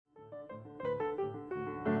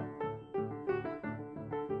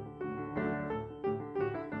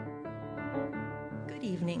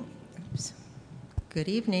Good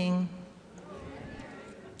evening.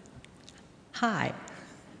 Hi.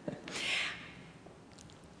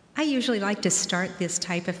 I usually like to start this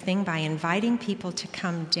type of thing by inviting people to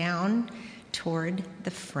come down toward the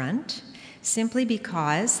front, simply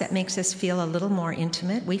because that makes us feel a little more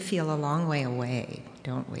intimate. We feel a long way away,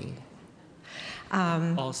 don't we?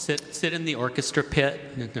 I'll sit in the orchestra pit.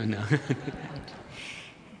 No.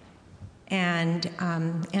 And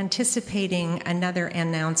anticipating another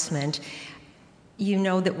announcement, you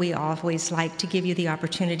know that we always like to give you the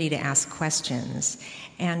opportunity to ask questions.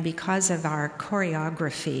 And because of our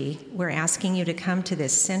choreography, we're asking you to come to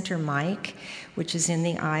this center mic, which is in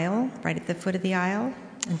the aisle, right at the foot of the aisle,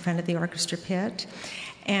 in front of the orchestra pit.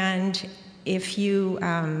 And if you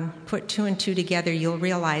put two and two together, you'll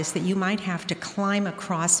realize that you might have to climb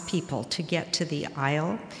across people to get to the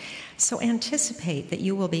aisle. So anticipate that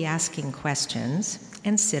you will be asking questions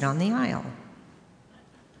and sit on the aisle.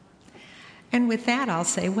 And with that, I'll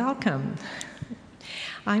say welcome.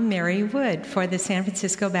 I'm Mary Wood for the San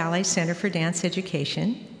Francisco Ballet Center for Dance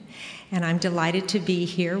Education, and I'm delighted to be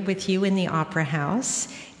here with you in the Opera House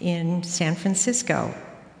in San Francisco.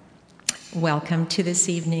 Welcome to this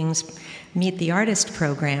evening's Meet the Artist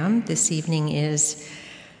program. This evening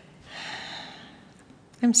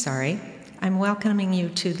I'm welcoming you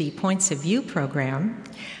to the Points of View program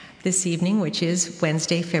this evening, which is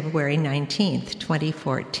Wednesday, February 19th,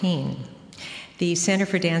 2014. The Center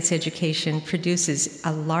for Dance Education produces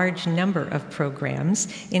a large number of programs,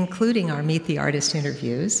 including our Meet the Artist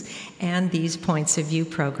interviews and these Points of View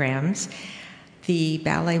programs. The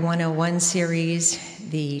Ballet 101 series,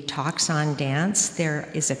 the Talks on Dance. There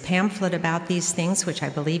is a pamphlet about these things, which I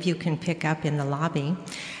believe you can pick up in the lobby.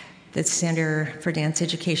 The Center for Dance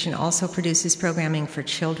Education also produces programming for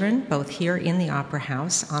children, both here in the Opera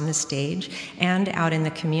House, on the stage, and out in the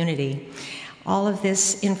community. All of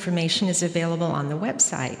this information is available on the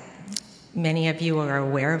website. Many of you are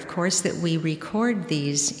aware, of course, that we record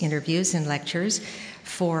these interviews and lectures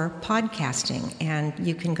for podcasting, and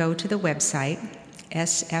you can go to the website,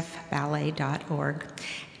 sfballet.org,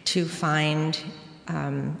 to find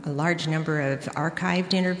a large number of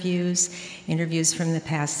archived interviews from the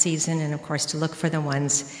past season, and of course to look for the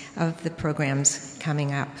ones of the programs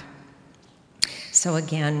coming up. So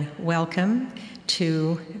again, welcome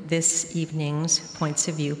to this evening's Points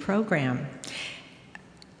of View program.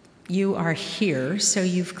 You are here, so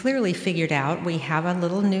you've clearly figured out we have a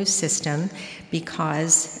little new system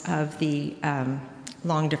because of the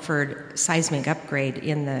long-deferred seismic upgrade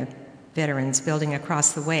in the Veterans Building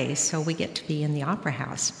across the way, so we get to be in the Opera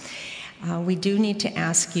House. We do need to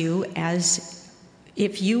ask you, as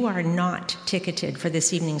if you are not ticketed for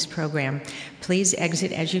this evening's program, please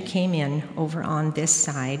exit as you came in over on this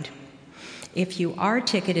side. If you are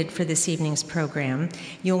ticketed for this evening's program,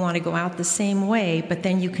 you'll want to go out the same way, but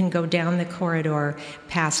then you can go down the corridor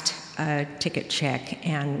past a ticket check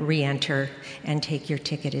and re-enter and take your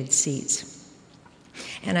ticketed seats.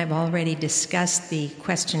 And I've already discussed the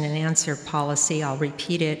question and answer policy. I'll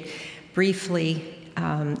repeat it briefly.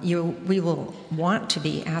 We will want to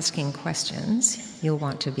be asking questions. You'll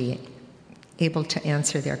want to be able to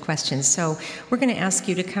answer their questions. So we're going to ask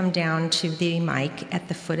you to come down to the mic at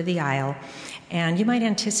the foot of the aisle, and you might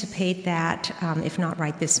anticipate that, if not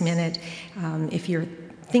right this minute, if you're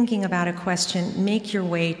thinking about a question, make your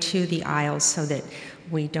way to the aisle so that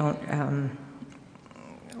we don't,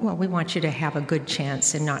 we want you to have a good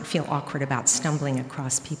chance and not feel awkward about stumbling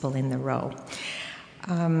across people in the row.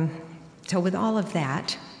 So with all of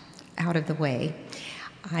that out of the way,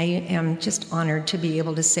 I am just honored to be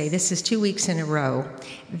able to say this is 2 weeks in a row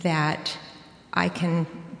that I can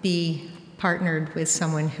be partnered with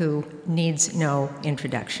someone who needs no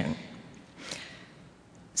introduction.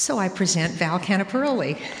 So I present Val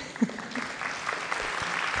Caniparoli.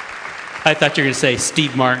 I thought you were going to say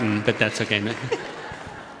Steve Martin, but that's okay.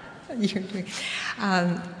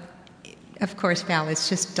 Of course, Val, it's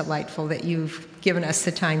just delightful that you've given us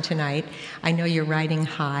the time tonight. I know you're riding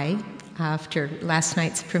high after last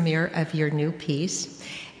night's premiere of your new piece,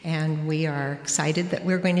 and we are excited that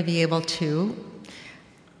we're going to be able to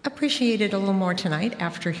appreciate it a little more tonight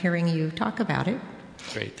after hearing you talk about it.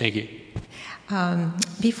 Great, thank you.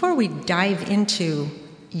 Before we dive into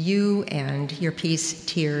you and your piece,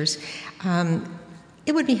 Tears,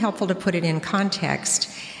 it would be helpful to put it in context.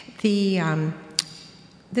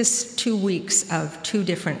 This 2 weeks of 2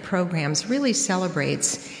 different programs really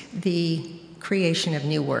celebrates the creation of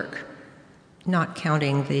new work, not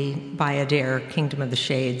counting the Bayadere Kingdom of the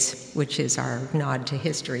Shades, which is our nod to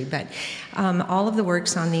history. But all of the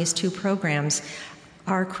works on these 2 programs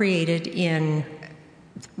are created in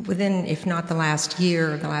within, if not the last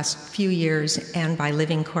year, the last few years, and by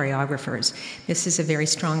living choreographers. This is a very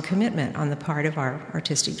strong commitment on the part of our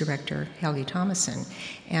artistic director, Helge Thomason.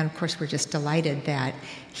 And of course, we're just delighted that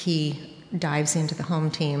he dives into the home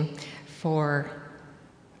team for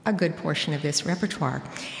a good portion of this repertoire.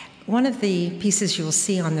 One of the pieces you'll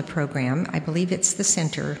see on the program, I believe it's the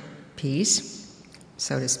center piece,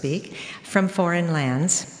 so to speak, From Foreign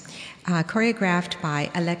Lands, choreographed by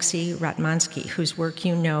Alexei Ratmansky, whose work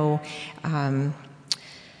you know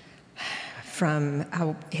from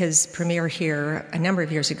his premiere here a number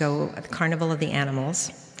of years ago at the Carnival of the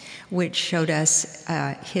Animals, which showed us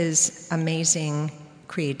his amazing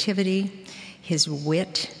creativity, his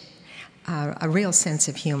wit, a real sense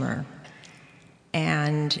of humor.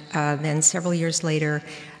 And then several years later,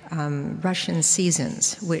 Russian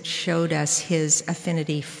Seasons, which showed us his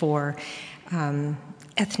affinity for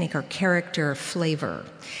ethnic or character flavor.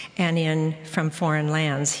 And in From Foreign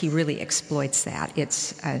Lands, he really exploits that.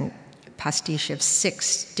 It's a pastiche of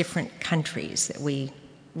 6 different countries that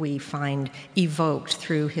we find evoked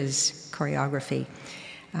through his choreography.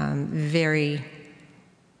 Very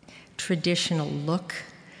traditional look,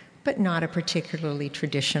 but not a particularly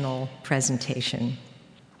traditional presentation.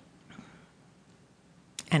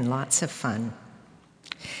 And lots of fun.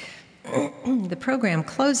 The program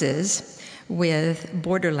closes with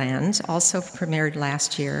Borderlands, also premiered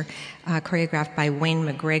last year, choreographed by Wayne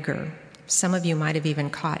McGregor. Some of you might have even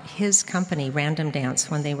caught his company, Random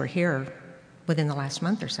Dance, when they were here within the last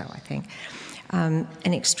month or so, I think. An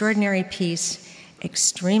extraordinary piece,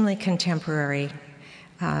 extremely contemporary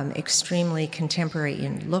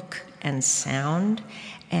in look and sound,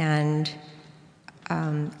 and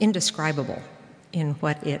indescribable in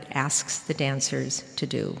what it asks the dancers to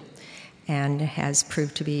do, and has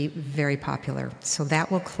proved to be very popular. So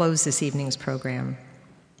that will close this evening's program.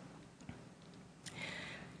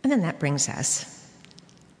 And then that brings us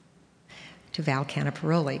to Val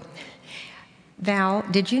Caniparoli. Val,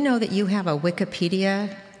 did you know that you have a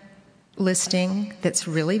Wikipedia listing that's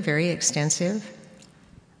really very extensive?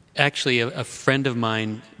 Actually, a friend of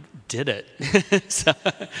mine did it.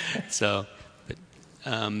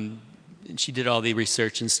 She did all the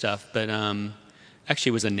research and stuff, but actually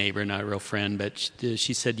it was a neighbor, not a real friend, but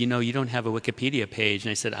she said, you don't have a Wikipedia page.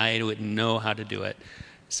 And I said, I wouldn't know how to do it.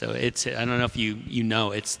 So I don't know if you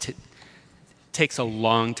know, it takes a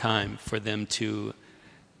long time for them to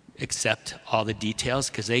accept all the details,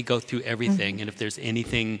 because they go through everything. Mm-hmm. And if there's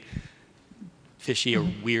anything fishy or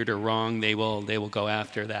weird or wrong, they will go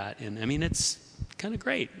after that. And I mean, it's kind of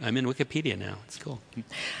great. I'm in Wikipedia now. It's cool.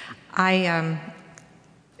 I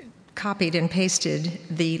copied and pasted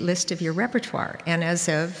the list of your repertoire, and as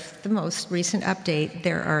of the most recent update,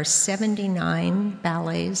 there are 79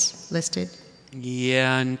 ballets listed.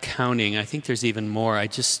 Yeah, and counting. I think there's even more.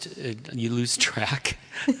 You lose track.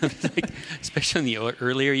 Especially in the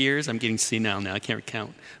earlier years. I'm getting senile now. I can't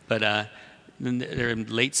count. But they're in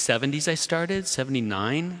late 70s I started,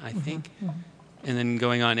 79, I think. Mm-hmm. And then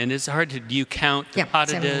going on. And it's hard to, do you count the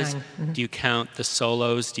pas de deux? Mm-hmm. Do you count the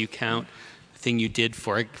solos? Do you count the thing you did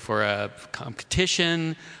for a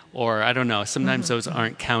competition? Or I don't know. Sometimes those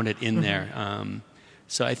aren't counted in there.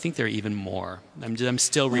 So I think there are even more. I'm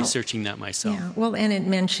still researching that myself. Yeah. Well, and it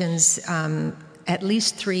mentions at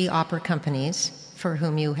least 3 opera companies for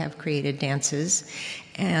whom you have created dances,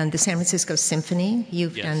 and the San Francisco Symphony.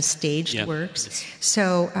 You've done staged works. Yes.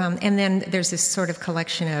 So, and then there's this sort of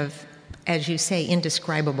collection of, as you say,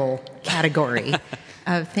 indescribable category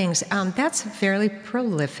of things. That's a fairly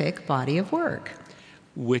prolific body of work.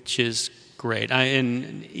 Which is great.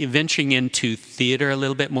 And venturing into theater a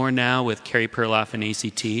little bit more now with Carrie Perloff and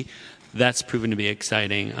ACT, that's proven to be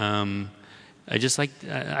exciting. I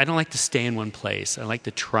don't like to stay in one place. I like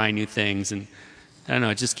to try new things, and I don't know,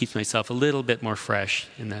 it just keeps myself a little bit more fresh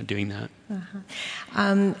in doing that.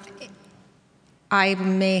 I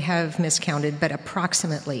may have miscounted, but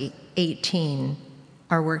approximately 18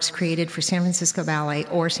 are works created for San Francisco Ballet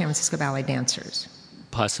or San Francisco Ballet dancers.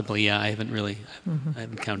 Possibly, yeah. I haven't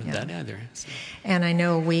counted that either. So. And I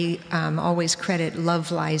know we always credit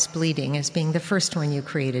Love Lies Bleeding as being the first one you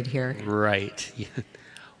created here. Right. Yeah.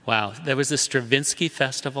 Wow. There was the Stravinsky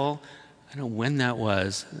Festival. I don't know when that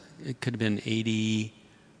was. It could have been 80,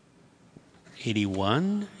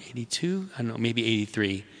 81, 82? I don't know, maybe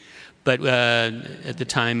 83. But at the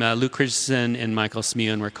time, Lou Christensen and Michael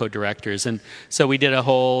Smeon were co-directors. And so we did a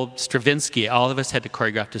whole Stravinsky. All of us had to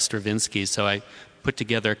choreograph to Stravinsky. So I put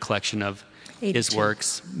together a collection of 82. His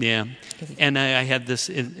works. Yeah. 82. And I had this,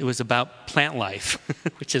 it was about plant life,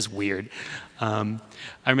 which is weird. I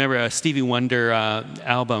remember a Stevie Wonder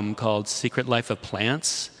album called Secret Life of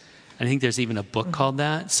Plants. I think there's even a book called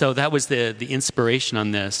that. So that was the inspiration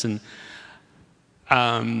on this. And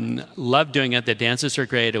loved doing it. The dancers were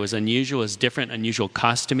great. It was unusual. It was different, unusual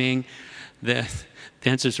costuming. The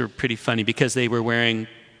dancers were pretty funny because they were wearing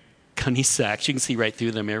gunny sacks. You can see right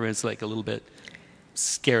through them. Everyone's like a little bit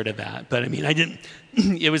scared of that. But I mean, I didn't.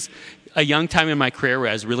 It was a young time in my career where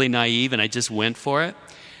I was really naive and I just went for it.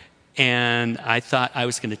 And I thought I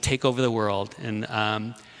was going to take over the world.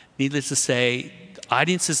 And needless to say,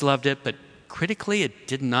 audiences loved it, but critically it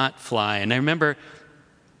did not fly. And I remember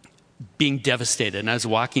being devastated. And I was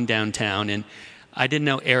walking downtown, and I didn't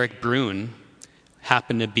know Eric Brune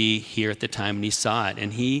happened to be here at the time, and he saw it.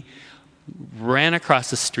 And he ran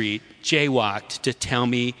across the street, jaywalked to tell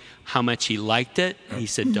me how much he liked it. He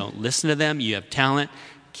said, "Don't listen to them. You have talent.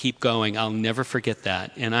 Keep going." I'll never forget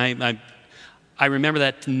that. And I remember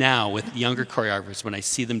that now with younger choreographers. When I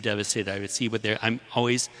see them devastated, I would see what they're. I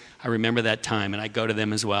remember that time, and I go to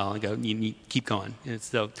them as well and go, "You keep going." And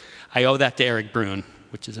so I owe that to Eric Brune,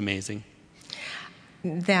 which is amazing.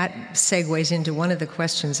 That segues into one of the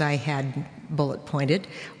questions I had bullet pointed,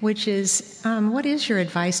 which is, what is your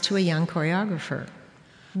advice to a young choreographer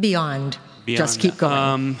beyond just keep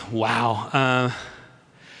going? Wow.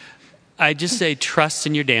 I just say trust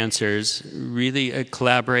in your dancers. Really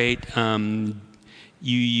collaborate.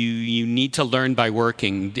 You need to learn by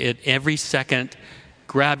working. Every second,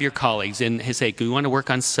 grab your colleagues and say, "Do you want to work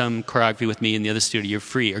on some choreography with me in the other studio? You're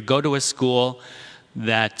free." Or go to a school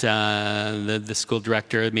that the school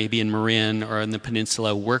director, maybe in Marin or in the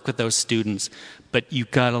Peninsula, work with those students. But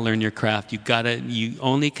you've got to learn your craft. You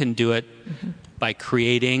only can do it by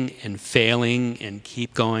creating and failing and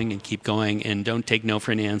keep going and don't take no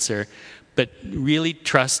for an answer. But really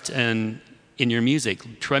trust in your music.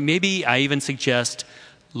 Maybe I even suggest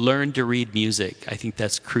learn to read music. I think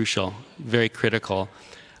that's crucial, very critical.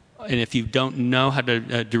 And if you don't know how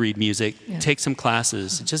to read music, take some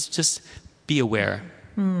classes. Just be aware.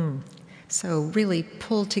 So really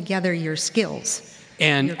pull together your skills.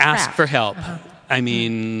 And ask for help. I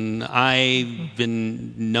mean, I've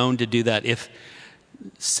been known to do that. If,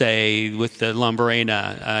 say, with the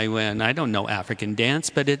Lamborena, I don't know African dance,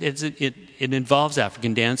 but it involves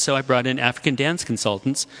African dance, so I brought in African dance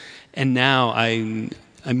consultants, and now I'm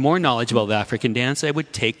more knowledgeable of African dance. I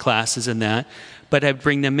would take classes in that, but I'd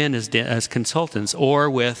bring them in as consultants. Or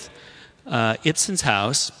with Ibsen's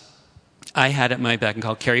House, I had at my beck and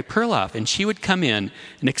call Carrie Perloff, and she would come in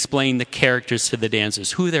and explain the characters to the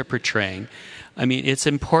dancers, who they're portraying. I mean, it's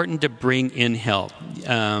important to bring in help.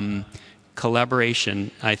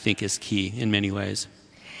 Collaboration, I think, is key in many ways.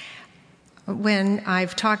 When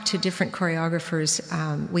I've talked to different choreographers,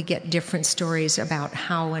 we get different stories about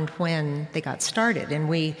how and when they got started. And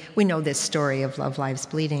we know this story of Love Lives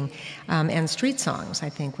Bleeding. And Street Songs, I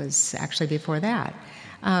think, was actually before that.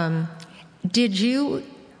 Did you...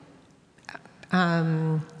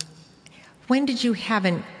 when did you have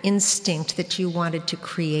an instinct that you wanted to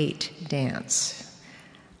create dance?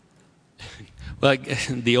 Well,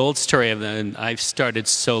 the old story of that, I started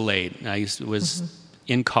so late. I was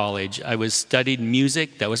in college. I studied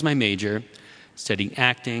music. That was my major. Studying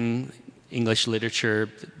acting, English literature,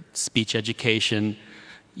 speech education.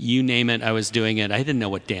 You name it, I was doing it. I didn't know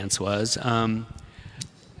what dance was.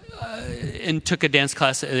 And took a dance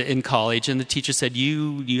class in college, and the teacher said,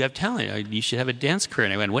 you have talent. You should have a dance career.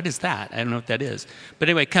 And I went, what is that? I don't know what that is. But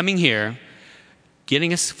anyway, coming here,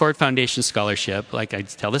 getting a Ford Foundation scholarship, like I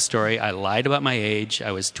tell the story, I lied about my age.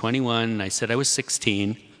 I was 21, and I said I was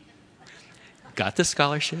 16. Got the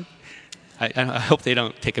scholarship. I hope they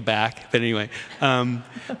don't take it back. But anyway,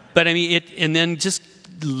 but I mean, and then just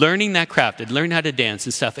learning that craft, I'd learned how to dance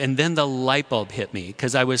and stuff, and then the light bulb hit me,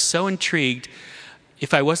 because I was so intrigued.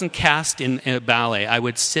 If I wasn't cast in a ballet, I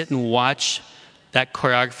would sit and watch that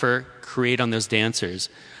choreographer create on those dancers.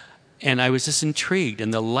 And I was just intrigued,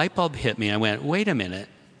 and the light bulb hit me. I went, wait a minute.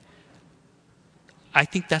 I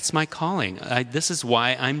think that's my calling. This is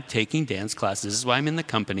why I'm taking dance classes. This is why I'm in the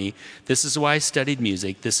company. This is why I studied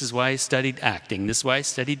music. This is why I studied acting. This is why I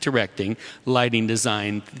studied directing, lighting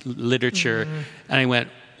design, literature. And I went,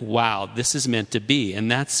 wow, this is meant to be. And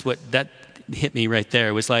that hit me right there.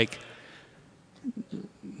 It was like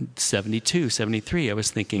 72, 73. I was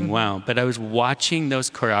thinking, wow. But I was watching those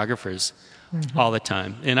choreographers all the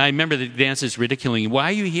time. And I remember the dancers ridiculing, why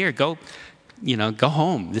are you here? Go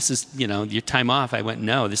home. This is, your time off. I went,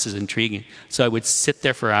 no, this is intriguing. So I would sit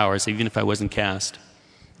there for hours, even if I wasn't cast.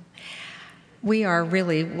 We are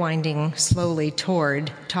really winding slowly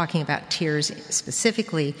toward talking about tears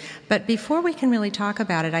specifically. But before we can really talk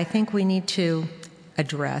about it, I think we need to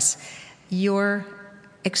address your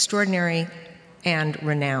extraordinary and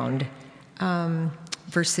renowned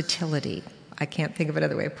versatility. I can't think of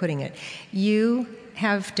another way of putting it. You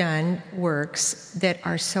have done works that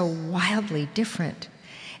are so wildly different.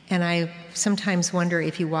 And I sometimes wonder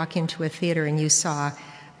if you walk into a theater and you saw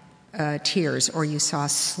Tears, or you saw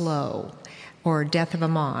Slow, or Death of a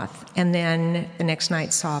Moth, and then the next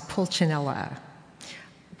night saw Pulcinella,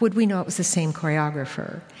 would we know it was the same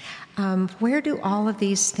choreographer? Where do all of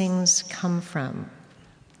these things come from?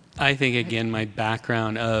 I think, again, my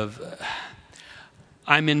background of...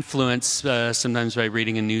 I'm influenced sometimes by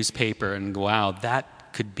reading a newspaper and go, wow,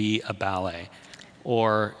 that could be a ballet,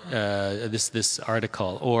 or this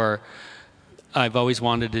article, or I've always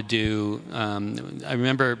wanted to do. I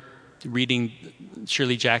remember reading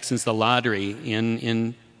Shirley Jackson's The Lottery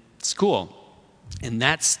in school, and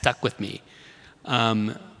that stuck with me.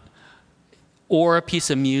 Or a piece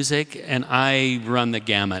of music, and I run the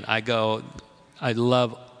gamut. I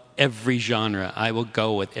love every genre. I will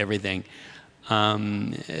go with everything.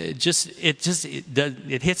 It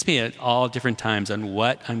hits me at all different times on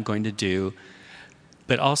what I'm going to do,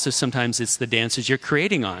 but also sometimes it's the dances you're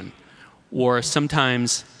creating on, or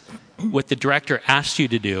sometimes what the director asked you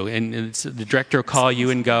to do, and the director will call you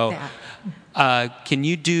and go, can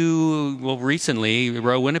you do, well, recently,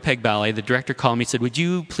 Royal Winnipeg Ballet, the director called me and said, would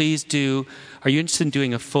you please are you interested in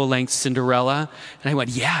doing a full-length Cinderella? And I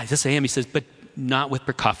went, yeah, yes I am. He says, but not with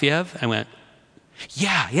Prokofiev? I went,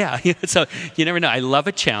 yeah. So you never know. I love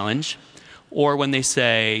a challenge. Or when they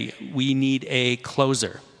say, we need a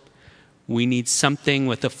closer. We need something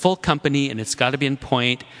with a full company, and it's got to be in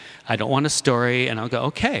point. I don't want a story. And I'll go,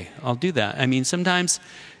 okay, I'll do that. I mean, sometimes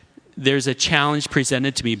there's a challenge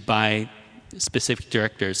presented to me by specific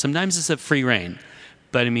directors. Sometimes it's a free rein.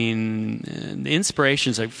 But, I mean, the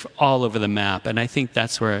inspirations are all over the map. And I think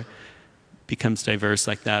that's where it becomes diverse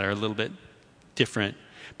like that, or a little bit different.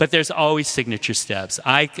 But there's always signature steps.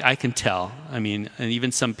 I can tell. I mean, and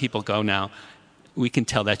even some people go now, we can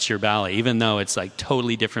tell that's your ballet, even though it's like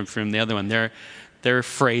totally different from the other one. There are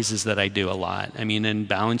phrases that I do a lot. I mean, and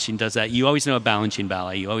Balanchine does that. You always know a Balanchine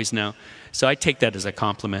ballet. You always know. So I take that as a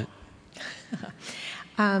compliment.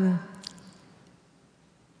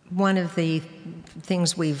 One of the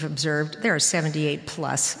things we've observed, there are 78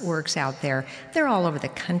 plus works out there. They're all over the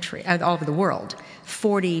country, all over the world,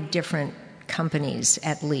 40 different companies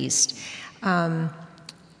at least.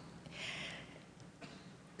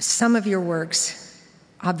 Some of your works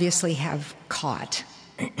obviously have caught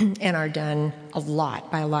and are done a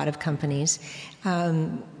lot by a lot of companies.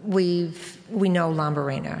 We know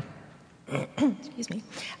Lamborghini. Excuse me.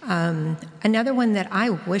 Another one that I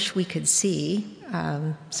wish we could see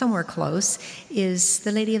somewhere close is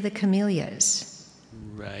The Lady of the Camellias.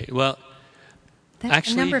 Right. Well,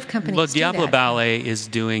 actually, a number of companies. Well, Diablo Ballet is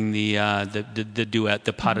doing the duet,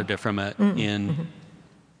 the pas de deux from it in.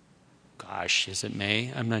 Gosh, is it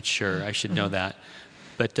May? I'm not sure. I should know that.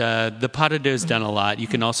 But the pas de deux is done a lot. You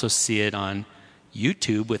can also see it on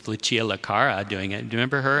YouTube with Lucia Lacara doing it. Do you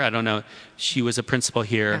remember her? I don't know. She was a principal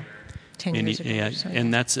here. 10 years ago. Yeah,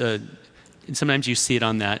 and that's and sometimes you see it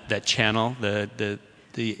on that channel. They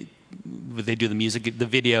do the music, the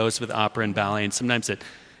videos with opera and ballet, and sometimes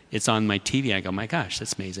it's on my TV. I go, my gosh,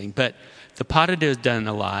 that's amazing. But the pas de deux is done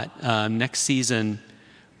a lot. Next season,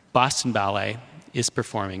 Boston Ballet is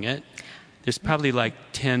performing it. There's probably like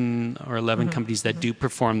 10 or 11 companies that do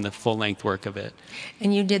perform the full-length work of it.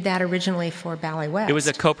 And you did that originally for Ballet West. It was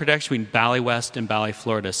a co-production between Ballet West and Ballet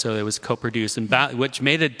Florida, so it was co-produced, and which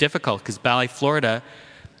made it difficult because Ballet Florida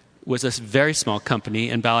was a very small company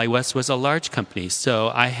and Ballet West was a large company.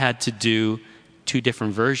 So I had to do two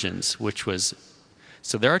different versions,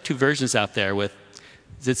 so there are two versions out there with.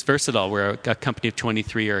 It's versatile. We're a company of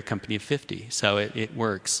 23 or a company of 50, so it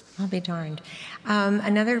works. I'll be darned.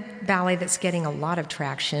 Another ballet that's getting a lot of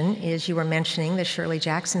traction is, you were mentioning the Shirley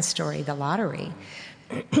Jackson story, The Lottery,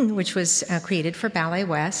 which was created for Ballet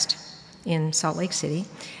West in Salt Lake City.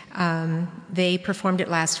 They performed it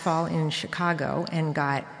last fall in Chicago and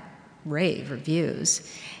got rave reviews.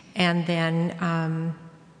 And then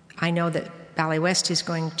I know that Ballet West is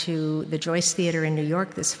going to the Joyce Theater in New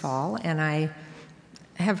York this fall, and I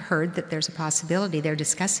have heard that there's a possibility they're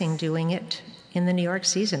discussing doing it in the New York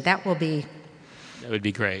season. That would be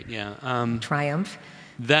great. Yeah, triumph.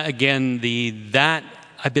 That again, that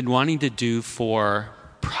I've been wanting to do for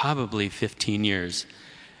probably 15 years,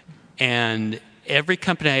 and every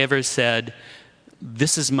company I ever said,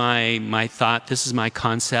 "This is my thought. This is my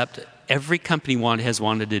concept." Every company has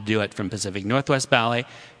wanted to do it, from Pacific Northwest Ballet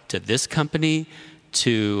to this company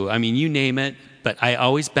to, I mean, you name it. But I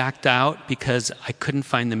always backed out because I couldn't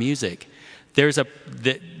find the music.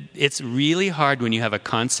 It's really hard when you have a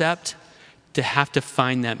concept to have to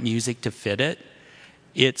find that music to fit it.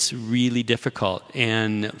 It's really difficult.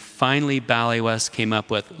 And finally, Ballet West came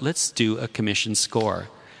up with, let's do a commission score.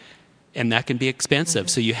 And that can be expensive.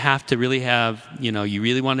 So you have to really have, you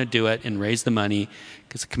really want to do it and raise the money,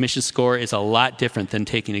 because a commission score is a lot different than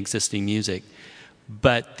taking existing music.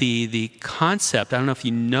 But the concept, I don't know if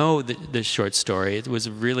you know the short story, it was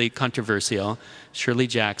really controversial, Shirley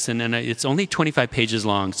Jackson, and it's only 25 pages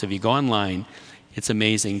long, so if you go online, it's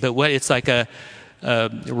amazing. But it's like a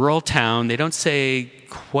rural town. They don't say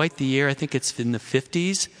quite the year. I think it's in the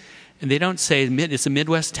 50s. And they don't say, it's a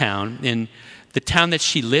Midwest town. And the town that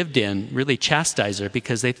she lived in really chastised her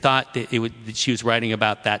because they thought that she was writing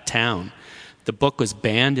about that town. The book was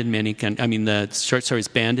banned in the short story was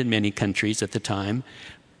banned in many countries at the time.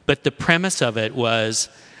 But the premise of it was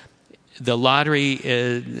the lottery,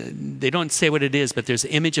 they don't say what it is, but there's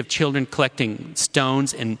an image of children collecting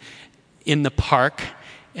stones in the park,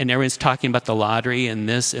 and everyone's talking about the lottery and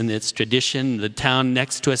this and its tradition. The town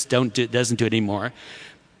next to us doesn't do it anymore.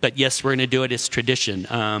 But yes, we're going to do it. It's tradition.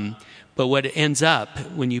 But what ends up,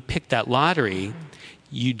 when you pick that lottery,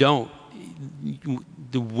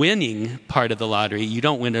 the winning part of the lottery, you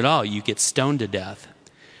don't win at all. You get stoned to death.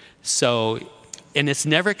 So, and it's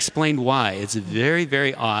never explained why. It's very,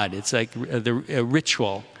 very odd. It's like a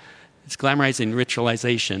ritual. It's glamorizing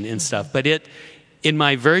ritualization and stuff. But in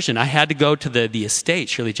my version, I had to go to the estate,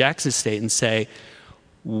 Shirley Jackson's estate, and say,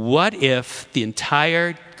 what if the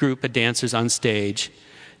entire group of dancers on stage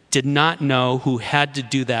did not know who had to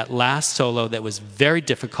do that last solo that was very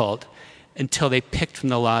difficult until they picked from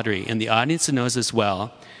the lottery, and the audience knows as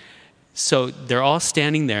well. So they're all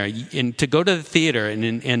standing there, and to go to the theater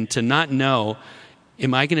and to not know,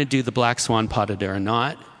 am I going to do the Black Swan pas de deux or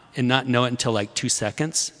not, and not know it until like 2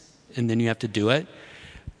 seconds, and then you have to do it.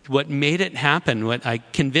 What made it happen, what I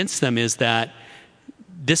convinced them, is that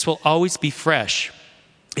this will always be fresh.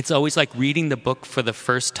 It's always like reading the book for the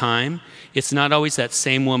first time. It's not always that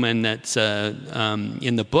same woman that's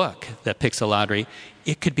in the book that picks a lottery.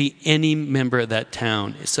 It could be any member of that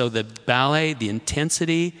town. So the ballet, the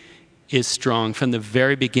intensity is strong from the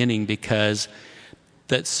very beginning, because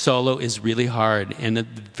that solo is really hard and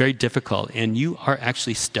very difficult. And you are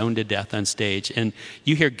actually stoned to death on stage. And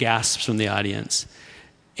you hear gasps from the audience.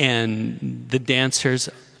 And the dancers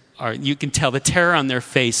you can tell the terror on their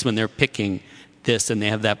face when they're picking this and they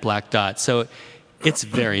have that black dot. So it's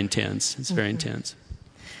very intense. It's very intense.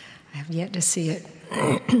 I have yet to see it.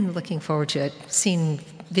 Looking forward to it. Seen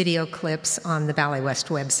video clips on the Ballet West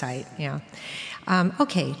website. Yeah.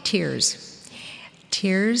 Okay, Tears.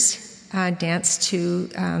 Tears dance to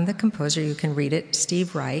the composer. You can read it,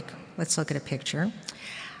 Steve Reich. Let's look at a picture.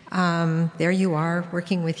 There you are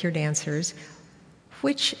working with your dancers.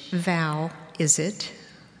 Which Val is it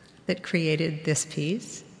that created this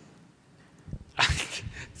piece?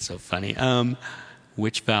 So funny.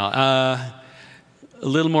 Which Val? A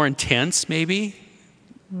little more intense, maybe.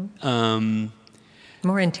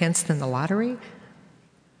 More intense than the lottery?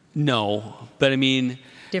 No, but I mean...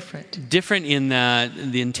 Different in that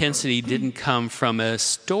the intensity didn't come from a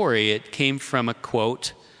story. It came from a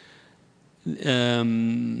quote.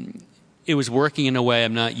 It was working in a way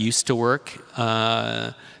I'm not used to work,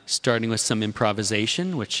 starting with some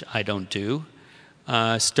improvisation, which I don't do.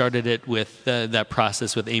 Started it with that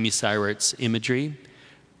process with Amy Seiwert's imagery,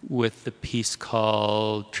 with the piece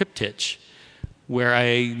called Triptych, where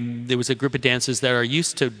there was a group of dancers that are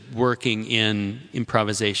used to working in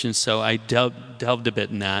improvisation, so I delved a bit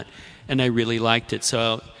in that, and I really liked it.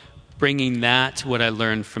 So bringing what I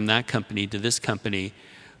learned from that company to this company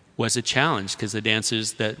was a challenge, because the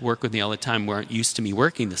dancers that work with me all the time weren't used to me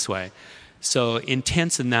working this way. So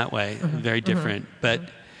intense in that way, very different, but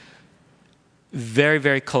very,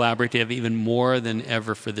 very collaborative, even more than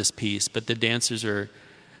ever for this piece. But the dancers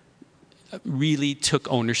really took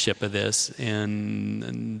ownership of this,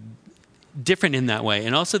 and different in that way.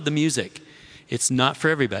 And also the music. It's not for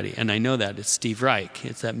everybody, and I know that. It's Steve Reich.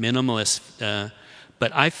 It's that minimalist.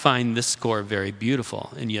 But I find this score very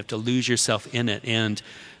beautiful, and you have to lose yourself in it. And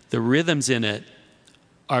the rhythms in it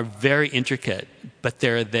are very intricate, but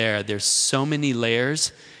they're there. There's so many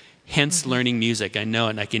layers, hence learning music. I know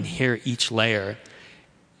it, and I can hear each layer.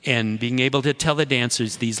 And being able to tell the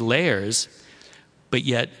dancers these layers, but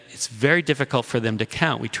yet it's very difficult for them to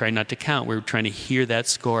count. We try not to count. We're trying to hear that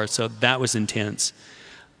score. So that was intense.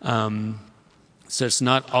 So it's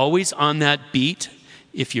not always on that beat.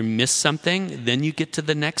 If you miss something, then you get to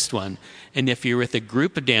the next one. And if you're with a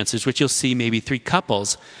group of dancers, which you'll see maybe 3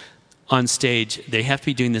 couples on stage, they have to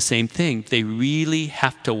be doing the same thing. They really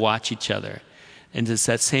have to watch each other. And it's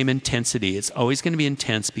that same intensity. It's always going to be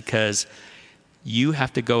intense because you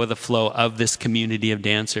have to go with the flow of this community of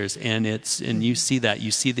dancers, and you see that.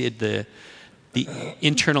 You see the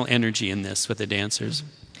internal energy in this with the dancers.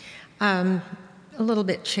 A little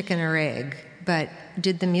bit chicken or egg, but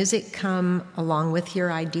did the music come along with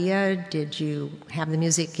your idea? Did you have the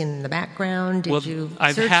music in the background? Did you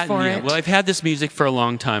search for it? Well, I've had this music for a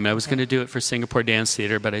long time. I was going to do it for Singapore Dance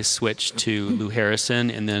Theatre, but I switched to Lou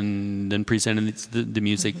Harrison, and then presented the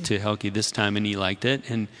music to Helke this time, and he liked it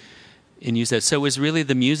and used that. So it was really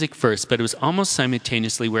the music first, but it was almost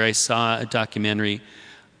simultaneously where I saw a documentary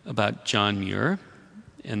about John Muir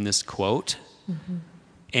and this quote.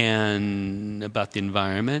 And about the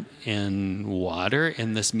environment and water,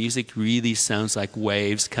 and this music really sounds like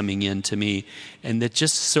waves coming in to me, and that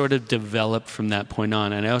just sort of developed from that point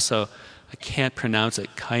on. And I can't pronounce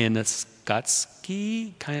it,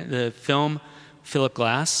 Kayanatsky, the film Philip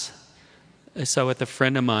Glass I saw with a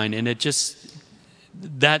friend of mine, and it just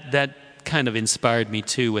that kind of inspired me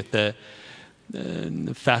too with the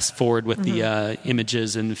fast forward with the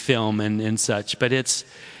images and film and such. But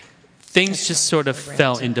things just sort of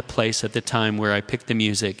fell into place at the time where I picked the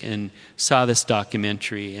music and saw this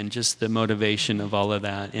documentary, and just the motivation of all of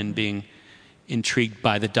that, and being intrigued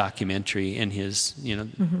by the documentary and his,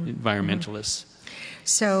 environmentalists.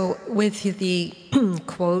 So with the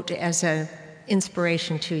quote as an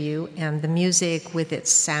inspiration to you, and the music with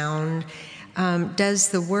its sound, does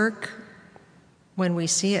the work, when we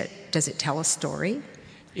see it, does it tell a story?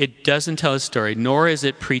 It doesn't tell a story, nor is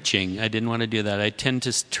it preaching. I didn't want to do that. I tend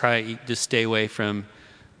to try to stay away from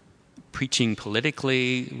preaching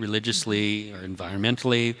politically, religiously, or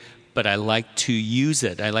environmentally, but I like to use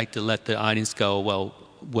it. I like to let the audience go, well,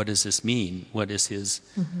 what does this mean? What is his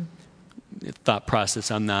thought process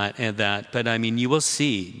on that and that? But I mean, you'll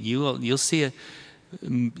see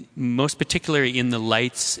most particularly in the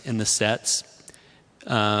lights and the sets,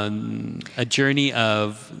 a journey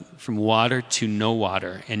from water to no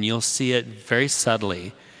water, and you'll see it very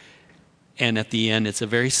subtly. And at the end, it's a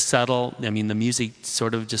very subtle. I mean, the music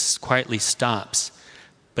sort of just quietly stops,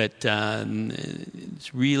 but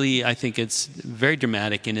it's really, I think it's very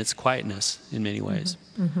dramatic in its quietness in many ways.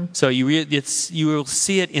 So you will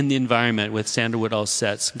see it in the environment with Sandra Woodall's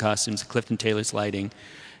sets and costumes, Clifton Taylor's lighting.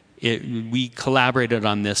 We collaborated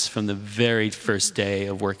on this from the very first day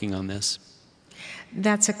of working on this.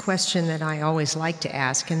 That's a question that I always like to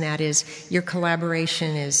ask, and that is, your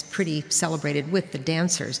collaboration is pretty celebrated with the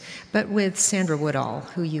dancers, but with Sandra Woodall,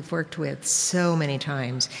 who you've worked with so many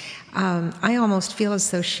times, I almost feel as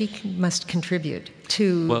though she must contribite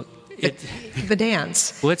to the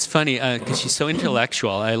dance. Well, it's funny, because she's so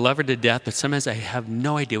intellectual. I love her to death, but sometimes I have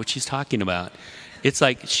no idea what she's talking about. It's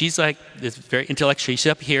like, she's like this very intellectual. She's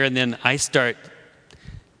up here, and then I start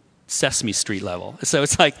Sesame Street level. So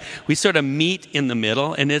it's like we sort of meet in the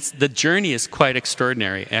middle, and the journey is quite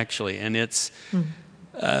extraordinary, actually. And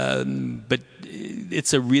but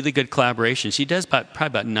it's a really good collaboration. She does probably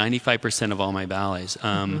about 95% of all my ballets.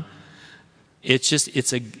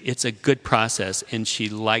 It's a good process, and she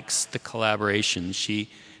likes the collaboration. She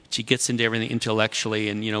gets into everything intellectually,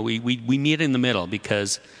 and we meet in the middle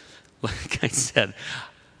because, like I said,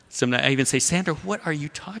 sometimes I even say, Sandra, what are you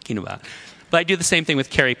talking about? But I do the same thing with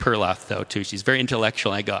Carrie Perloff, though, too. She's very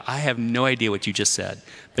intellectual. I go, I have no idea what you just said.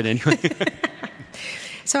 But anyway.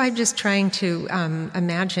 So I'm just trying to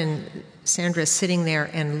imagine Sandra sitting there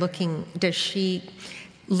and looking. Does she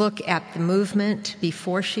look at the movement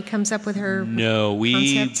before she comes up with her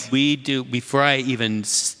concepts? We do. Before I even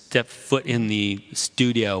step foot in the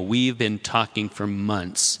studio, we've been talking for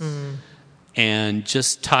months. And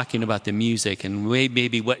just talking about the music and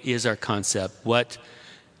maybe what is our concept,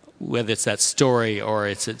 whether it's that story or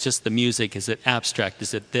it's just the music, is it abstract,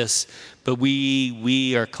 is it this? But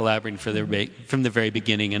we are collaborating from the very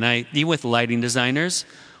beginning. And even with lighting designers,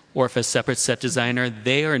 or if a separate set designer,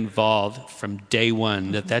 they are involved from day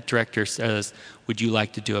one. That director says, would you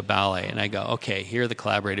like to do a ballet? And I go, okay, here are the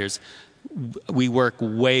collaborators. We work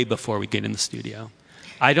way before we get in the studio.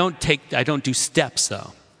 I don't do steps,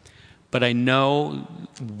 though. But I know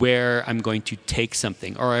where I'm going to take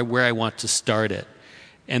something, or where I want to start it.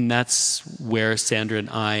 And that's where Sandra and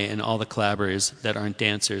I and all the collaborators that aren't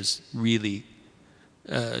dancers really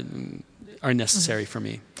are necessary for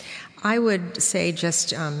me. I would say,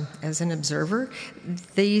 just as an observer,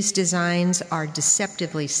 these designs are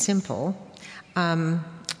deceptively simple.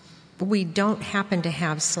 We don't happen to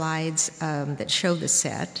have slides that show the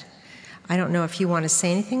set. I don't know if you want to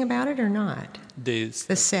say anything about it or not. The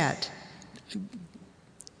set.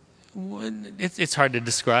 It's hard to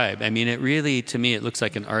describe. I mean, it really, to me, it looks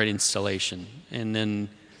like an art installation. And then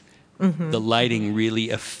The lighting really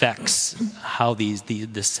affects how the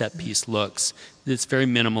set piece looks. It's very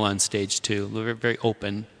minimal on stage too, very, very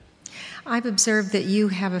open. I've observed that you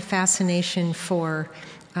have a fascination for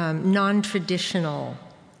non-traditional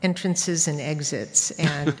entrances and exits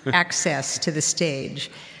and access to the stage.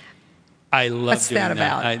 I love What's doing that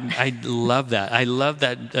about? I love that. I love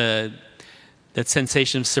that that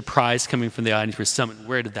sensation of surprise coming from the audience,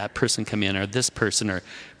 where did that person come in, or this person, or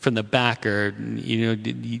from the back, or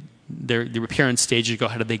they appear on stage. You go,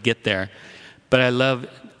 how did they get there? But I love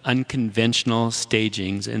unconventional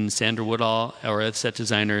stagings, and Sandra Woodall, our set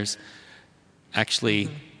designers, actually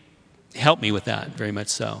help me with that very much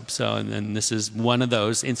so. And then this is one of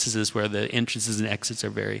those instances where the entrances and exits are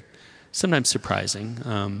very sometimes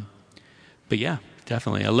surprising. But yeah,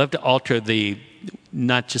 definitely. I love to alter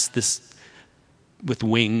not just this with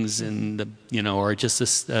wings and or just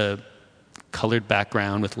this colored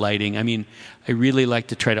background with lighting. I mean, I really like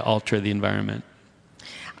to try to alter the environment.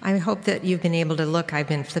 I hope that you've been able to look. I've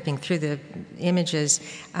been flipping through the images.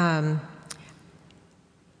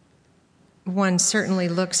 One certainly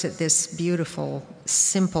looks at this beautiful,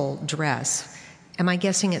 simple dress. Am I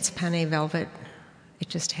guessing it's Panay velvet? It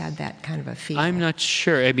just had that kind of a feel. I'm not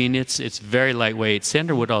sure. I mean, it's very lightweight.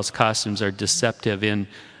 Sandra Woodall's costumes are deceptive. I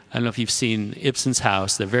don't know if you've seen Ibsen's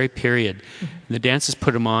House, the very period. The dancers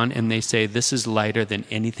put them on, and they say, this is lighter than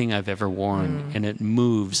anything I've ever worn, and it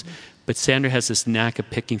moves. But Sandra has this knack of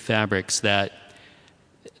picking fabrics that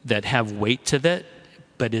have weight to it,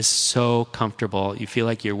 but is so comfortable. You feel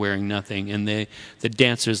like you're wearing nothing. And the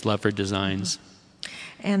dancers love her designs.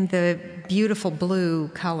 And the beautiful blue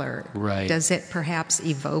color, right? Does it perhaps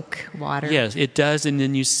evoke water? Yes, it does. And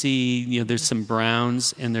then you see, there's some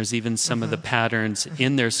browns, and there's even some of the patterns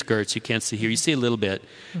in their skirts you can't see here. You see a little bit.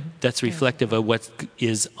 That's reflective of what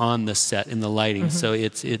is on the set in the lighting. So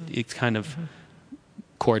it kind of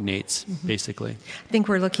coordinates, basically. I think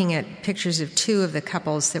we're looking at pictures of two of the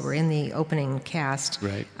couples that were in the opening cast.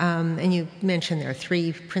 Right. And you mentioned there are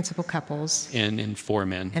three principal couples. And four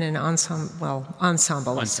men. And an ensemble.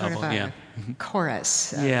 Ensemble, sort of a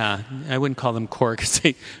chorus. Yeah, I wouldn't call them core because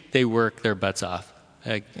they work their butts off.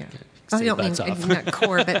 I don't mean not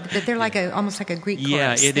core, but they're like almost like a Greek chorus.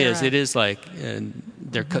 Yeah, it is. It is like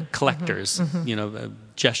they're collectors,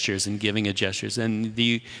 gestures and giving of gestures. And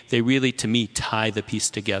they really, to me, tie the piece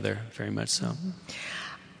together very much so.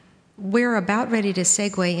 We're about ready to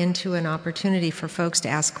segue into an opportunity for folks to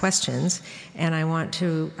ask questions. And I want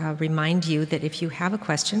to remind you that if you have a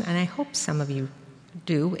question, and I hope some of you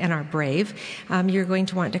do and are brave, you're going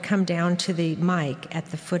to want to come down to the mic at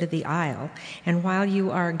the foot of the aisle. And while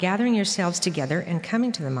you are gathering yourselves together and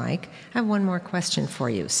coming to the mic, I have one more question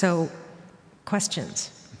for you. So,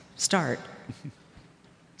 questions. Start.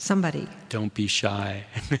 Somebody. Don't be shy.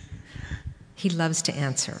 He loves to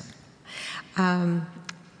answer.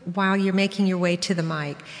 While you're making your way to the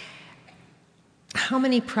mic, how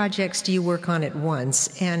many projects do you work on at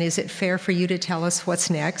once? And is it fair for you to tell us what's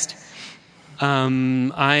next?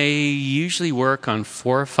 I usually work on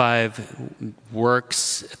 4 or 5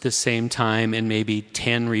 works at the same time and maybe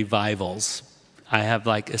 10 revivals. I have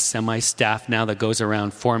like a semi-staff now that goes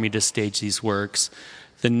around for me to stage these works.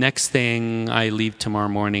 The next thing, I leave tomorrow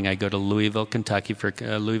morning. I go to Louisville, Kentucky for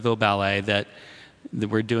Louisville Ballet that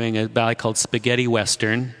we're doing a ballet called Spaghetti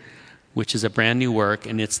Western, which is a brand new work,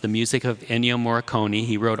 and it's the music of Ennio Morricone.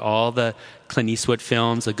 He wrote all the Clint Eastwood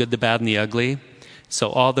films, The Good, the Bad, and the Ugly. So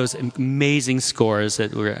all those amazing scores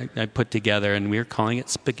that I put together, and we're calling it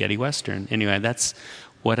Spaghetti Western. Anyway, that's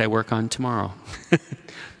what I work on tomorrow.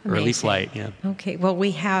 Early flight, yeah. Okay, well,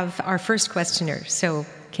 we have our first questioner. So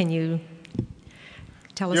can you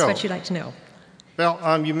tell us what you'd like to know?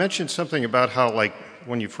 Well, you mentioned something about how, like,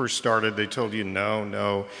 when you first started, they told you,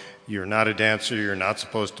 no, you're not a dancer, you're not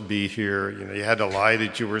supposed to be here. You had to lie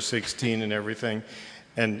that you were 16 and everything.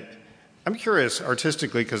 And I'm curious,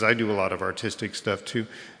 artistically, because I do a lot of artistic stuff too,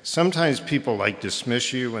 sometimes people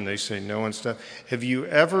dismiss you when they say no and stuff. Have you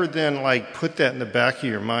ever then put that in the back of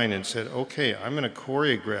your mind and said, okay, I'm going to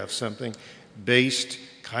choreograph something based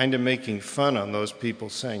kind of making fun on those people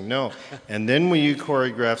saying no. And then when you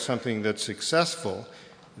choreograph something that's successful,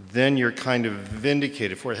 then you're kind of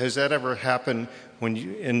vindicated for it. Has that ever happened when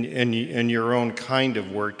you in your own kind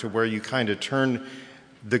of work to where you kind of turn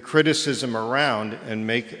the criticism around and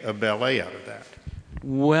make a ballet out of that?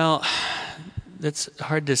 Well, that's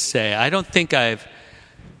hard to say. I don't think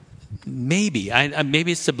maybe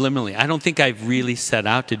subliminally, I don't think I've really set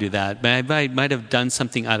out to do that, but I might have done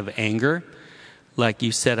something out of anger. Like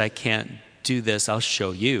you said, I can't do this, I'll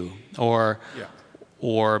show you.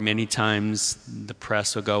 Or many times the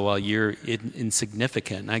press will go, well, you're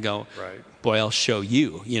insignificant. And I go, Right. boy, I'll show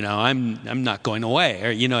you. You know, I'm not going away. Or,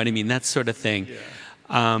 you know what I mean? That sort of thing.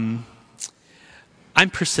 Yeah. I'm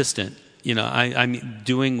persistent. You know, I'm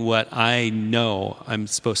doing what I know I'm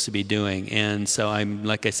supposed to be doing. And so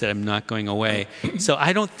like I said, I'm not going away. So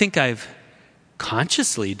I don't think I've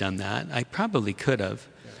consciously done that. I probably could have.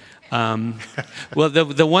 Well,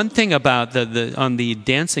 the one thing about on the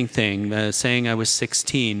dancing thing, saying I was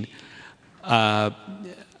 16, I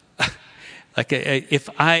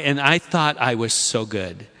thought I was so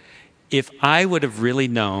good. If I would have really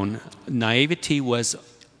known, naivety was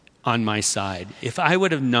on my side. If I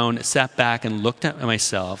would have known, sat back and looked at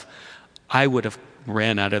myself, I would have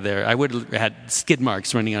ran out of there. I would have had skid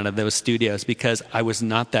marks running out of those studios because I was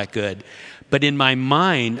not that good. But in my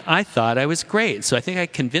mind, I thought I was great. So I think I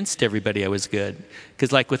convinced everybody I was good.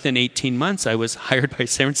 Because like within 18 months, I was hired by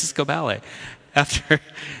San Francisco Ballet,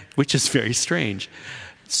 which is very strange.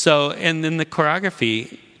 So, and then the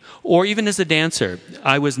choreography, or even as a dancer,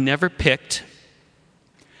 I was never picked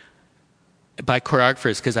by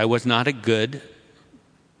choreographers because I was not a good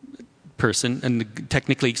person and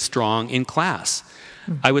technically strong in class.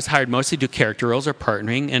 I was hired mostly to do character roles or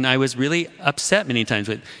partnering, and I was really upset many times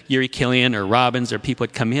with Yuri Killian or Robbins or people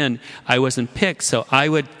would come in. I wasn't picked, so I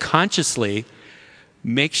would consciously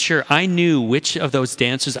make sure I knew which of those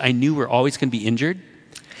dancers I knew were always going to be injured,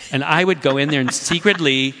 and I would go in there and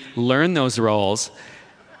secretly learn those roles,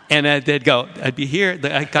 and they'd go, I'd be here.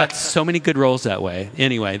 I got so many good roles that way.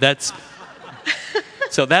 Anyway,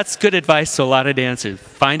 So that's good advice to a lot of dancers.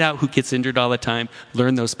 Find out who gets injured all the time.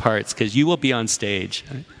 Learn those parts because you will be on stage.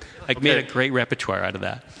 I made a great repertoire out of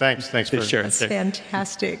that. Thanks for Sure. That's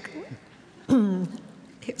fantastic.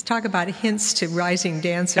 Talk about hints to rising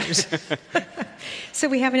dancers. So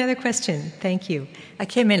we have another question. Thank you. I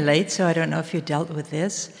came in late, so I don't know if you dealt with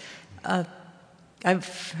this.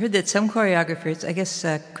 I've heard that some choreographers, I guess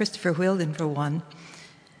Christopher Wheeldon for one,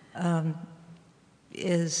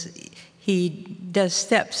 he does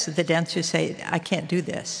steps that the dancers say, I can't do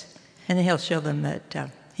this. And then he'll show them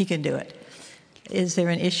that he can do it. Is there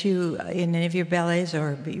an issue in any of your ballets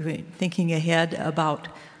or thinking ahead about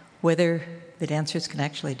whether the dancers can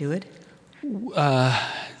actually do it?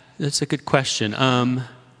 That's a good question.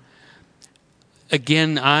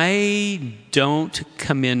 Again, I don't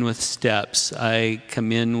come in with steps. I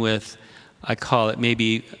come in with, I call it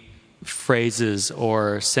maybe phrases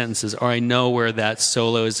or sentences, or I know where that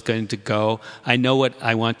solo is going to go. I know what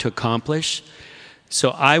I want to accomplish. So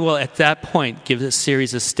I will, at that point, give a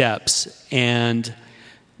series of steps, and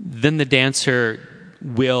then the dancer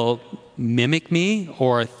will mimic me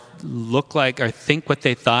or look like or think what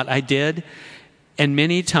they thought I did. And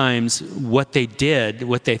many times what they did,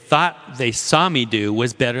 what they thought they saw me do,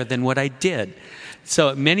 was better than what I did.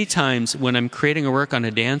 So many times when I'm creating a work on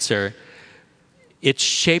a dancer, it's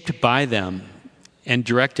shaped by them and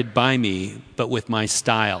directed by me, but with my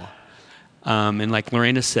style. And like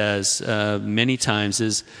Lorena says many times,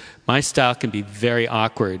 is my style can be very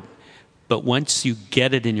awkward, but once you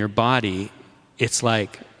get it in your body, it's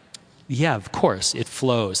like, yeah, of course, it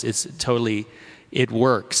flows. It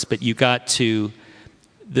works, but you got to,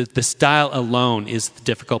 the style alone is the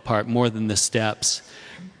difficult part more than the steps.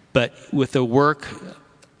 But with the work,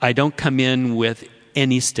 I don't come in with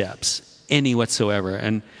any steps. Any whatsoever.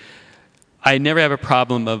 And I never have a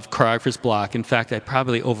problem of choreographer's block. In fact, I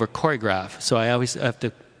probably over choreograph, so I always have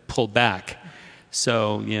to pull back.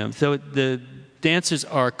 So, so the dancers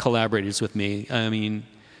are collaborators with me, I mean,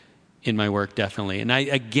 in my work, definitely. And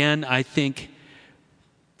I think,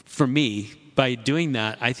 for me, by doing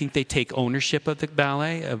that, I think they take ownership of the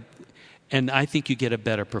ballet, and I think you get a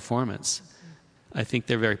better performance. I think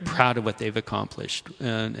they're very proud of what they've accomplished,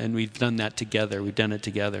 and we've done that together. We've done it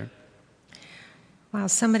together. While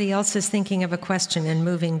somebody else is thinking of a question and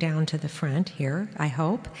moving down to the front here, I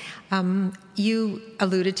hope, you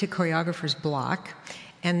alluded to choreographer's block,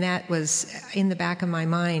 and that was in the back of my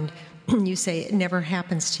mind. You say it never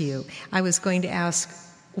happens to you. I was going to ask,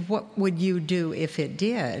 what would you do if it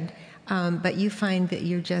did? But you find that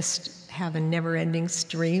you just have a never-ending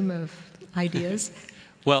stream of ideas?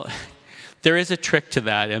 Well, there is a trick to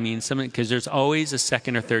that. I mean, because there's always a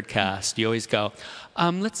second or third cast. You always go,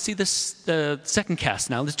 let's see the second cast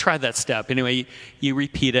now. Let's try that step. Anyway, you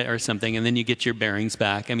repeat it or something, and then you get your bearings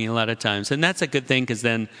back. I mean, a lot of times. And that's a good thing because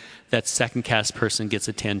then that second cast person gets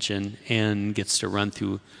attention and gets to run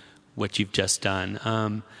through what you've just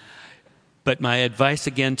done. But my advice,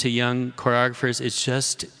 again, to young choreographers is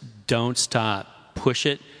just don't stop. Push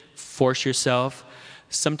it. Force yourself.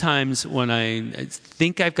 Sometimes when I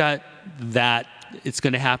think I've got that it's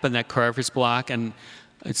going to happen, that choreographer's block, and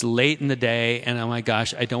it's late in the day, and oh my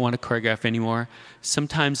gosh, I don't want to choreograph anymore.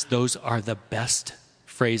 Sometimes those are the best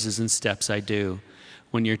phrases and steps I do.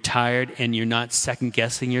 When you're tired and you're not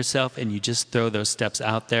second-guessing yourself and you just throw those steps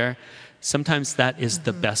out there, sometimes that is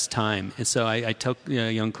the best time. And so I tell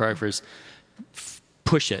young choreographers,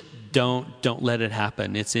 push it. Don't let it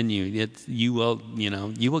happen. It's in you. You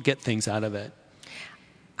will get things out of it.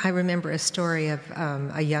 I remember a story of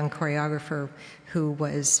a young choreographer who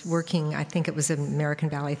was working, I think it was an American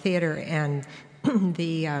Ballet Theater, and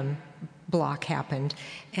the block happened,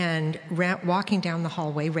 and walking down the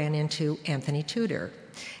hallway ran into Anthony Tudor,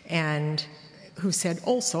 and who said,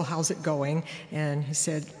 "Oh, so how's it going?" And he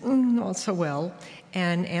said, "Not so well."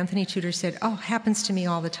 And Anthony Tudor said, "Oh, happens to me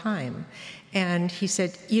all the time." And he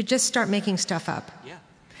said, "You just start making stuff up." Yeah.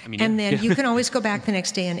 And then you can always go back the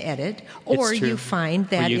next day and edit, or you find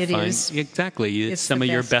that is exactly it's some of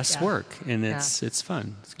your best work, and it's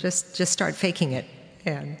fun. Just start faking it.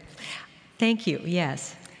 And thank you.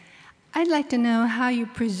 Yes. I'd like to know how you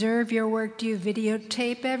preserve your work. Do you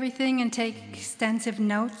videotape everything and take extensive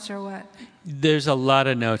notes, or what? There's a lot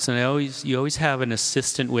of notes, and you always have an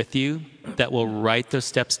assistant with you that will write those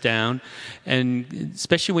steps down. And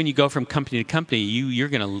especially when you go from company to company, you're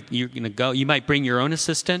gonna go. You might bring your own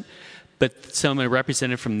assistant, but a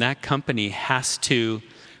representative from that company has to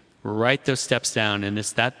write those steps down, and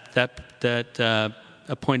it's that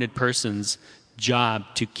appointed person's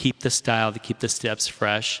job to keep the style, to keep the steps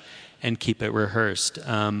fresh, and keep it rehearsed.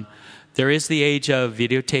 There is the age of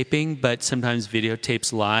videotaping, but sometimes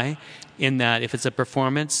videotapes lie, in that if it's a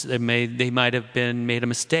performance, they might have been made a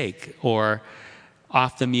mistake or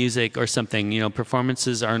off the music or something.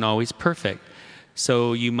 Performances aren't always perfect.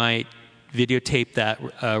 So you might videotape that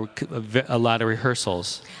a lot of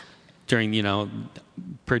rehearsals during,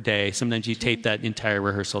 per day. Sometimes you tape that entire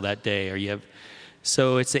rehearsal that day,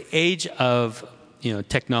 so it's the age of,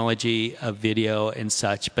 technology, of video and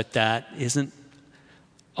such, but that isn't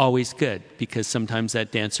always good, because sometimes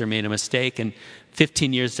that dancer made a mistake, and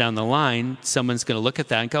 15 years down the line, someone's going to look at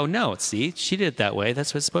that and go, "No, see, she did it that way.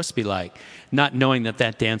 That's what it's supposed to be like," not knowing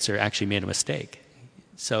that dancer actually made a mistake.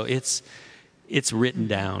 So it's written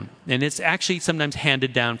down, and it's actually sometimes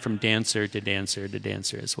handed down from dancer to dancer to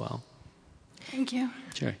dancer as well. Thank you.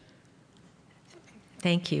 Sure.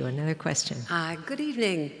 Thank you. Another question. Good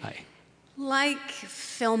evening. Hi. Like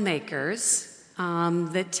filmmakers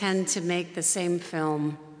that tend to make the same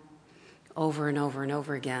film over and over and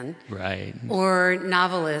over again, right? Or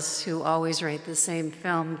novelists who always write the same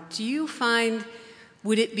film, do you find,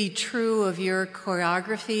 would it be true of your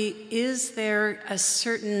choreography, is there a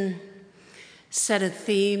certain set of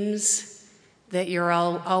themes that you're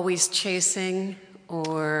always chasing,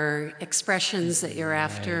 or expressions that you're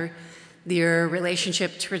after, your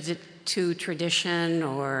relationship to tradition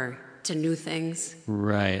or to new things?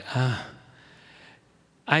 Right.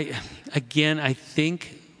 I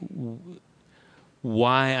think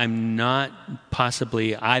why I'm not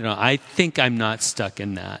I think I'm not stuck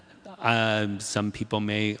in that. Some people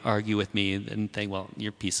may argue with me and think, well,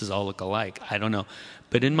 your pieces all look alike. I don't know.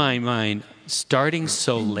 But in my mind, starting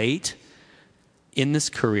so late in this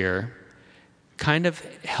career kind of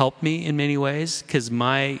helped me in many ways, because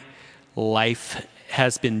my life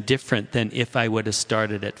has been different than if I would have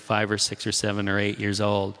started at 5 or 6 or 7 or 8 years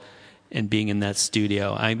old and being in that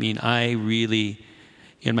studio. I mean, I really,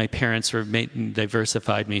 my parents were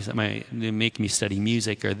diversified me. They make me study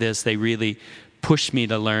music or this. They really pushed me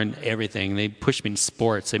to learn everything. They pushed me in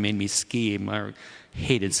sports. They made me ski. I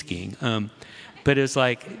hated skiing. But it was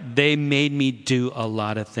like they made me do a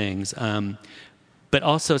lot of things. But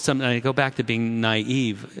also, I go back to being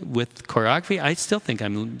naive. With choreography, I still think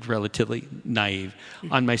I'm relatively naive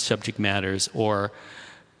on my subject matters, or,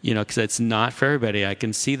 because it's not for everybody. I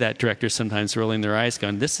can see that directors sometimes rolling their eyes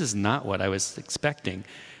going, "This is not what I was expecting."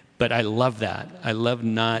 But I love that. I love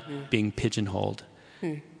not being pigeonholed.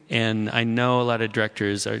 And I know a lot of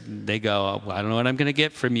directors, they go, "Well, I don't know what I'm going to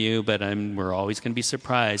get from you, but we're always going to be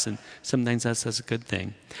surprised." And sometimes that's a good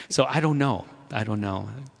thing. So I don't know. I'd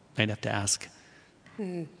have to ask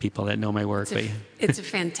people that know my work. It's a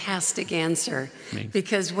fantastic answer,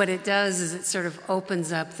 because what it does is it sort of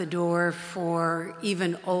opens up the door for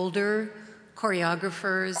even older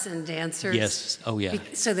choreographers and dancers. Yes. Oh, yeah.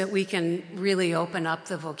 So that we can really open up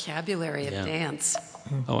the vocabulary of dance.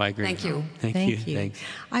 Oh, I agree. Thank you. Thank you. Thanks.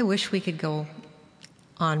 I wish we could go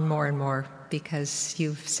on more and more, because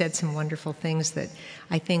you've said some wonderful things that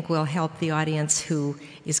I think will help the audience who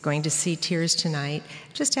is going to see Tears tonight.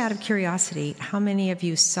 Just out of curiosity, how many of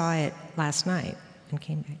you saw it last night and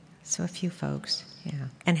came back? So a few folks, yeah.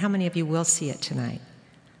 And how many of you will see it tonight?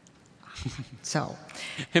 So.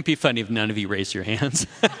 It'd be funny if none of you raised your hands.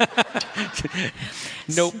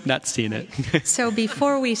 Nope, not seeing it. So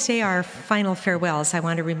before we say our final farewells, I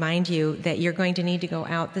want to remind you that you're going to need to go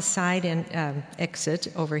out the side and exit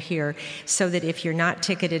over here, so that if you're not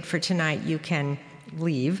ticketed for tonight, you can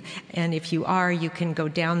leave, and if you are, you can go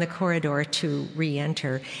down the corridor to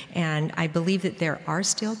re-enter. And I believe that there are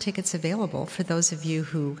still tickets available for those of you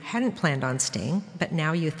who hadn't planned on staying, but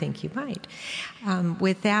now you think you might.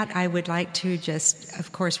 With that, I would like to just,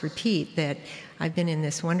 of course, repeat that I've been in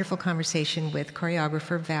this wonderful conversation with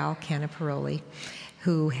choreographer Val Caniparoli,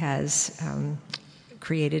 who has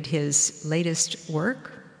created his latest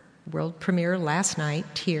work, world premiere last night,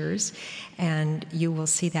 Tears, and you will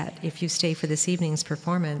see that if you stay for this evening's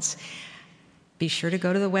performance. Be sure to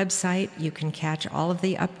go to the website. You can catch all of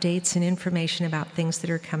the updates and information about things that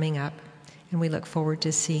are coming up, and we look forward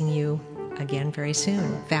to seeing you again very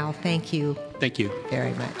soon. Val, thank you. Thank you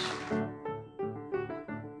very much.